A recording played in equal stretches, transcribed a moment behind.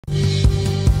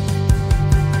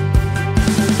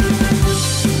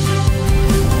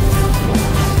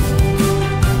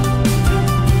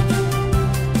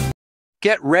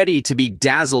Get ready to be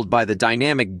dazzled by the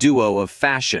dynamic duo of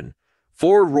fashion.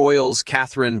 Four royals,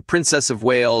 Catherine, Princess of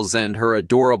Wales, and her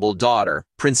adorable daughter,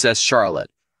 Princess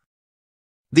Charlotte.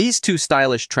 These two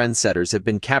stylish trendsetters have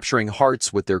been capturing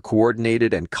hearts with their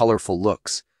coordinated and colorful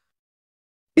looks.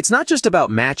 It's not just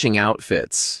about matching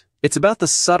outfits, it's about the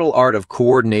subtle art of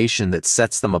coordination that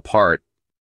sets them apart.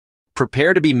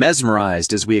 Prepare to be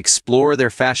mesmerized as we explore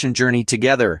their fashion journey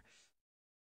together.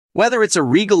 Whether it's a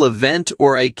regal event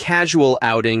or a casual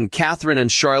outing, Catherine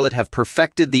and Charlotte have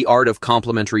perfected the art of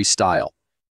complementary style.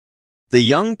 The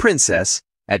young princess,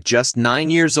 at just 9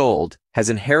 years old, has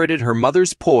inherited her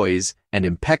mother's poise and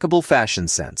impeccable fashion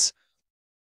sense.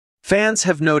 Fans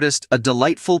have noticed a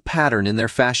delightful pattern in their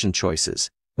fashion choices,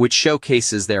 which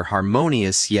showcases their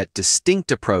harmonious yet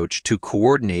distinct approach to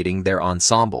coordinating their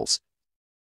ensembles.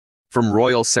 From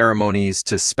royal ceremonies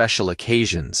to special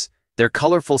occasions, their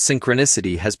colorful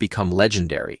synchronicity has become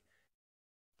legendary.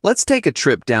 Let's take a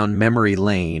trip down memory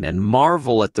lane and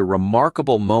marvel at the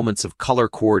remarkable moments of color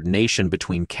coordination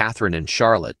between Catherine and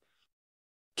Charlotte.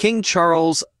 King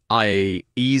Charles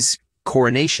II's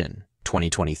coronation,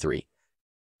 2023.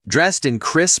 Dressed in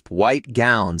crisp white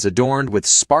gowns adorned with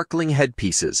sparkling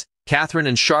headpieces, Catherine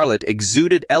and Charlotte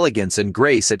exuded elegance and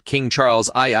grace at King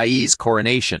Charles II's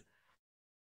coronation.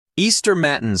 Easter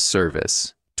Matins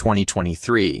Service,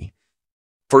 2023.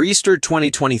 For Easter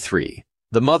 2023,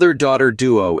 the mother-daughter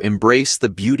duo embraced the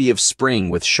beauty of spring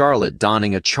with Charlotte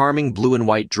donning a charming blue and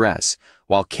white dress,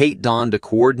 while Kate donned a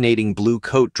coordinating blue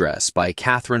coat dress by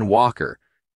Catherine Walker.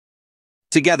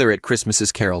 Together at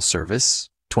Christmas's Carol Service,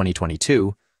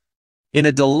 2022, in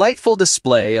a delightful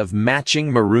display of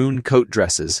matching maroon coat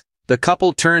dresses, the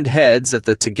couple turned heads at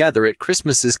the Together at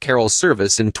Christmas's Carol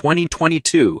Service in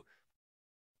 2022.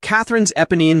 Catherine's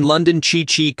Eponine London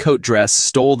Chi-Chi coat dress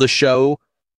stole the show.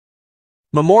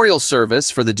 Memorial Service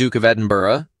for the Duke of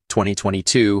Edinburgh,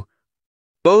 2022.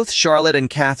 Both Charlotte and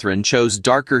Catherine chose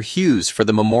darker hues for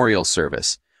the memorial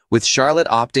service, with Charlotte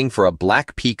opting for a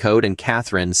black peacoat and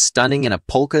Catherine stunning in a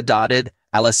polka-dotted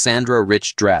Alessandra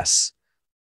rich dress.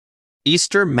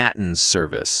 Easter Matins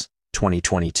Service,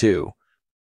 2022.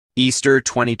 Easter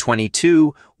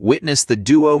 2022 witnessed the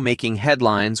duo making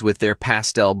headlines with their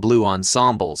pastel blue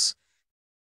ensembles.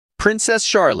 Princess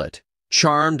Charlotte,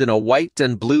 charmed in a white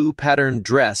and blue patterned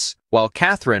dress, while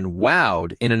Catherine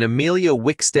wowed in an Amelia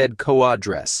Wickstead koa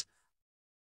dress.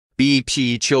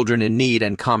 BP Children in Need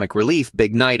and Comic Relief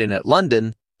Big Night in at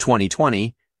London,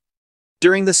 2020.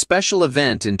 During the special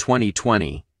event in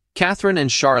 2020, Catherine and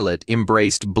Charlotte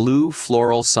embraced blue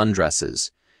floral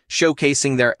sundresses,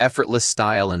 showcasing their effortless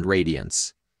style and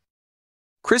radiance.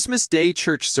 Christmas Day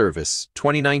Church Service,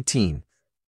 2019.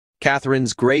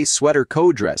 Catherine's gray sweater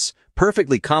co-dress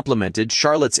perfectly complemented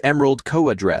Charlotte's emerald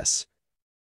koa dress.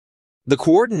 The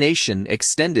coordination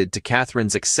extended to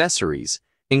Catherine's accessories,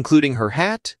 including her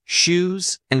hat,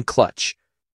 shoes, and clutch.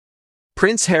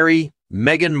 Prince Harry,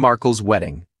 Meghan Markle's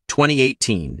wedding,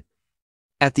 2018.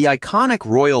 At the iconic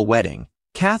royal wedding,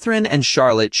 Catherine and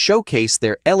Charlotte showcased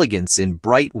their elegance in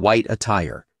bright white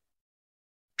attire.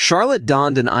 Charlotte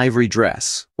donned an ivory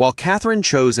dress, while Catherine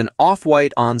chose an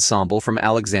off-white ensemble from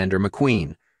Alexander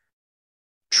McQueen.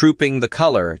 Trooping the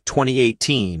Color,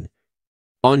 2018.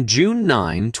 On June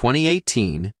 9,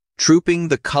 2018, Trooping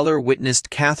the Color witnessed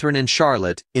Catherine and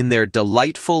Charlotte in their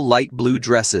delightful light blue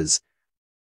dresses.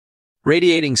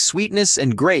 Radiating sweetness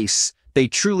and grace, they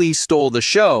truly stole the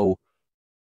show.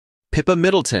 Pippa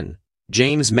Middleton,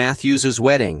 James Matthews'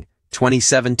 wedding,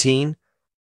 2017.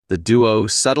 The duo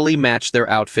subtly matched their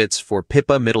outfits for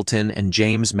Pippa Middleton and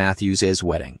James Matthews'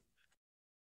 wedding.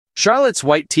 Charlotte's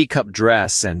white teacup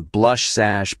dress and blush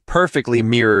sash perfectly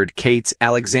mirrored Kate's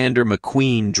Alexander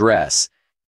McQueen dress.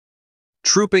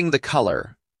 Trooping the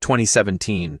Color,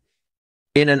 2017.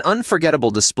 In an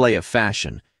unforgettable display of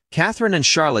fashion, Catherine and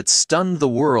Charlotte stunned the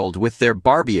world with their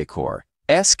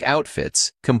Barbiecore-esque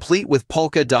outfits, complete with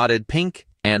polka-dotted pink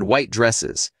and white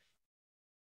dresses.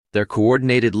 Their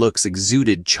coordinated looks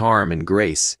exuded charm and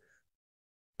grace.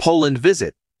 Poland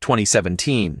Visit,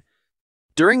 2017.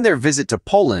 During their visit to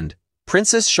Poland,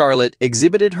 Princess Charlotte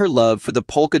exhibited her love for the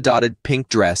polka-dotted pink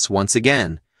dress once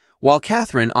again, while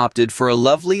Catherine opted for a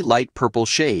lovely light purple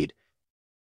shade.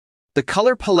 The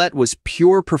color palette was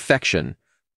pure perfection.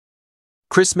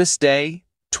 Christmas Day,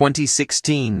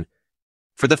 2016.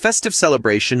 For the festive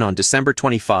celebration on December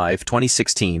 25,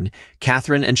 2016,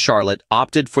 Catherine and Charlotte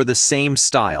opted for the same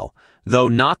style, though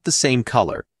not the same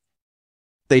color.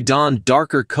 They donned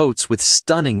darker coats with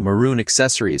stunning maroon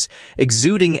accessories,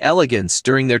 exuding elegance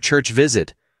during their church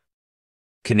visit.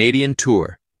 Canadian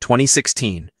Tour,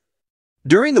 2016.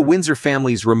 During the Windsor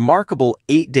family's remarkable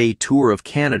 8-day tour of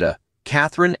Canada,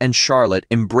 Catherine and Charlotte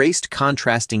embraced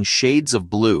contrasting shades of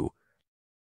blue.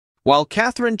 While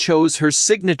Catherine chose her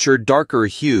signature darker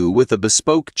hue with a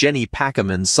bespoke Jenny Packham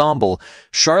ensemble,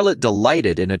 Charlotte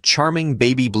delighted in a charming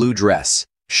baby blue dress,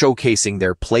 showcasing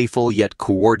their playful yet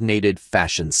coordinated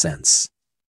fashion sense.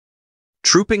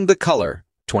 Trooping the Color,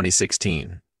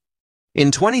 2016.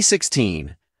 In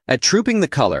 2016, at Trooping the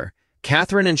Color,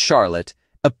 Catherine and Charlotte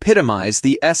epitomized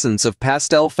the essence of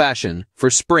pastel fashion for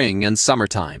spring and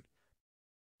summertime.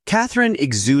 Catherine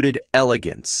exuded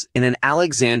elegance in an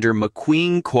Alexander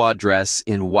McQueen quad dress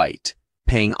in white,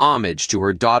 paying homage to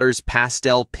her daughter's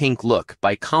pastel pink look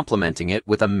by complementing it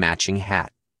with a matching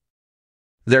hat.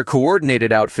 Their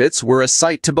coordinated outfits were a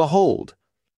sight to behold,